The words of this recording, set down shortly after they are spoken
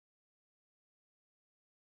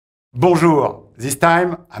Bonjour. This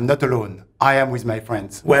time, I'm not alone. I am with my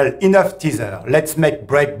friends. Well, enough teaser. Let's make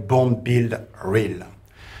Break, Bond, Build real.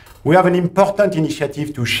 We have an important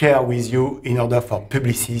initiative to share with you in order for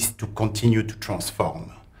Publicis to continue to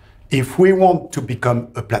transform. If we want to become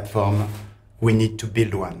a platform, we need to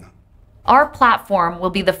build one. Our platform will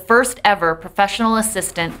be the first ever professional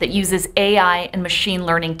assistant that uses AI and machine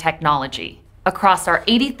learning technology across our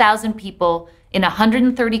 80,000 people in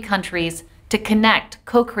 130 countries to connect,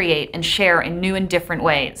 co-create, and share in new and different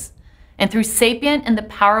ways. And through Sapient and the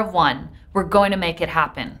power of one, we're going to make it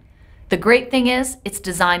happen. The great thing is, it's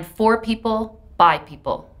designed for people, by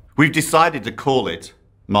people. We've decided to call it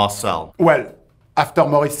Marcel. Well, after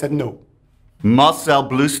Maurice said no. Marcel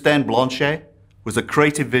Blanchet was a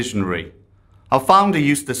creative visionary. Our founder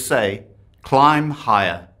used to say, climb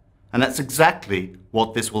higher. And that's exactly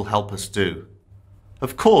what this will help us do.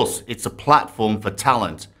 Of course, it's a platform for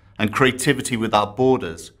talent and creativity without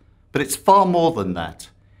borders, but it's far more than that.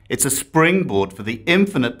 It's a springboard for the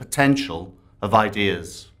infinite potential of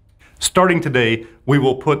ideas. Starting today, we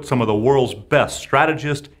will put some of the world's best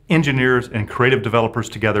strategists, engineers, and creative developers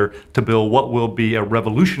together to build what will be a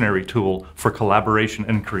revolutionary tool for collaboration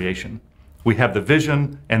and creation. We have the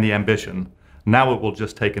vision and the ambition. Now it will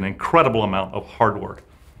just take an incredible amount of hard work.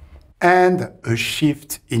 And a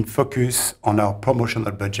shift in focus on our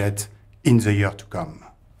promotional budget in the year to come.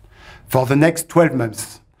 For the next 12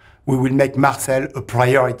 months, we will make Marcel a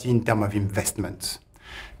priority in terms of investment.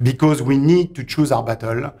 Because we need to choose our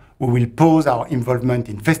battle, we will pause our involvement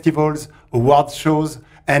in festivals, awards shows,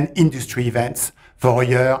 and industry events for a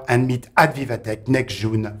year and meet at Vivatech next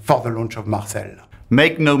June for the launch of Marcel.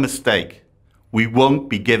 Make no mistake, we won't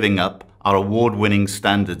be giving up our award-winning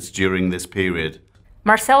standards during this period.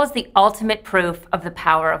 Marcel is the ultimate proof of the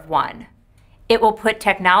power of one. It will put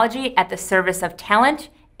technology at the service of talent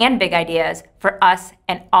and big ideas for us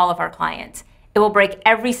and all of our clients. It will break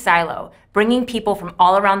every silo, bringing people from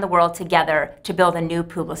all around the world together to build a new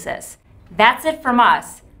Publicis. That's it from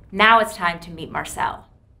us. Now it's time to meet Marcel.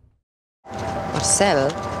 Marcel?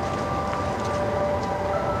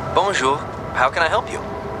 Bonjour. How can I help you?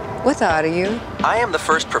 What are you? I am the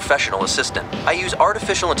first professional assistant. I use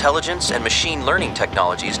artificial intelligence and machine learning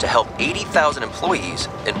technologies to help 80,000 employees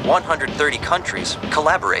in 130 countries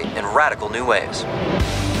collaborate in radical new ways.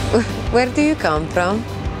 Where do you come from?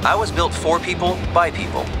 I was built for people, by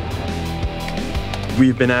people.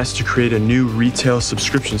 We've been asked to create a new retail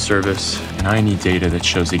subscription service, and I need data that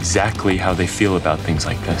shows exactly how they feel about things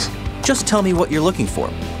like this. Just tell me what you're looking for,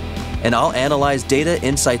 and I'll analyze data,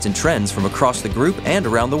 insights, and trends from across the group and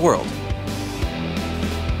around the world.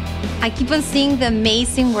 I keep on seeing the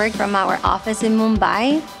amazing work from our office in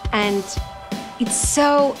Mumbai, and it's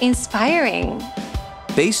so inspiring.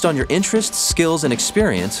 Based on your interests, skills, and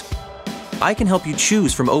experience, I can help you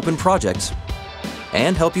choose from open projects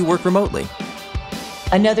and help you work remotely.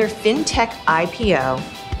 Another fintech IPO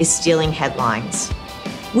is stealing headlines.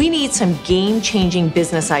 We need some game-changing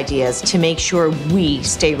business ideas to make sure we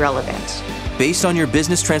stay relevant. Based on your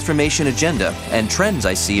business transformation agenda and trends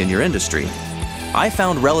I see in your industry, I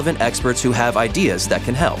found relevant experts who have ideas that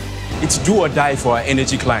can help. It's do or die for our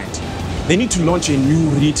energy client. They need to launch a new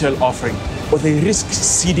retail offering, or they risk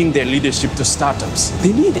ceding their leadership to startups.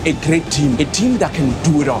 They need a great team, a team that can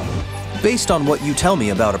do it all. Based on what you tell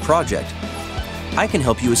me about a project, I can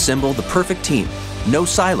help you assemble the perfect team. No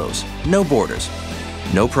silos, no borders,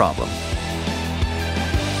 no problem.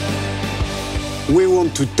 We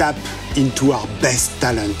want to tap into our best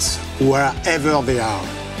talents, wherever they are,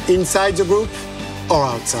 inside the group or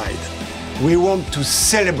outside. We want to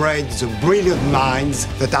celebrate the brilliant minds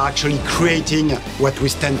that are actually creating what we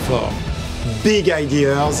stand for. Big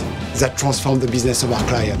ideas that transform the business of our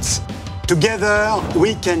clients. Together,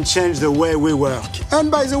 we can change the way we work. And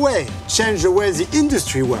by the way, change the way the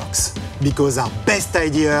industry works. Because our best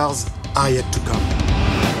ideas are yet to come.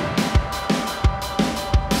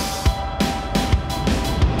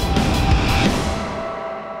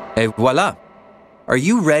 Et voilà! Are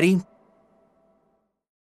you ready